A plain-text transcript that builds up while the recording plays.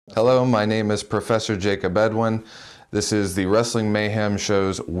Hello, my name is Professor jakobEdwinn. This is the Wrestling Mayhem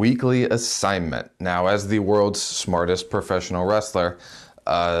Show's weekly assignment. Now, as the world's smartest professional wrestler,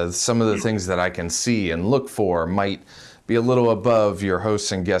 some of the things that I can see and look for might be a little above your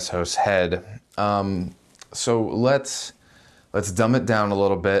host and guest host's head. So let's dumb it down a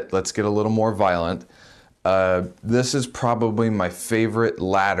little bit. Let's get a little more violent. This is probably my favorite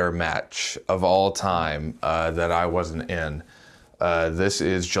ladder match of all time that I wasn't in. This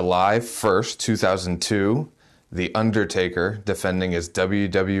is July 1st, 2002. The Undertaker defending his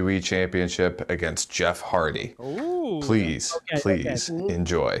WWE Championship against Jeff Hardy. Ooh. Please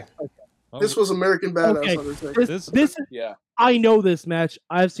enjoy. Okay. This was American Badass Undertaker. This I know this match.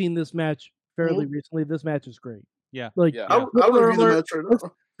 I've seen this match fairly recently. This match is great. Yeah. I'll review the match right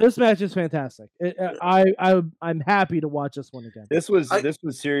now. This match is fantastic. I'm happy to watch this one again. This was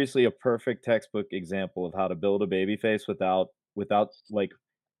seriously a perfect textbook example of how to build a babyface without like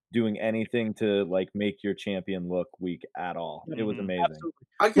doing anything to like make your champion look weak at all. It was amazing. Absolutely.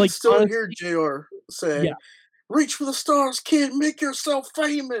 I can still hear JR say, "Reach for the stars, kid. Make yourself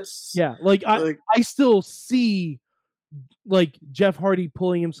famous." Yeah, I still see like Jeff Hardy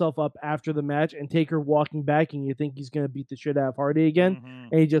pulling himself up after the match and Taker walking back, and you think he's gonna beat the shit out of Hardy again,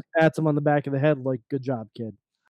 and he just pats him on the back of the head like, "Good job, kid."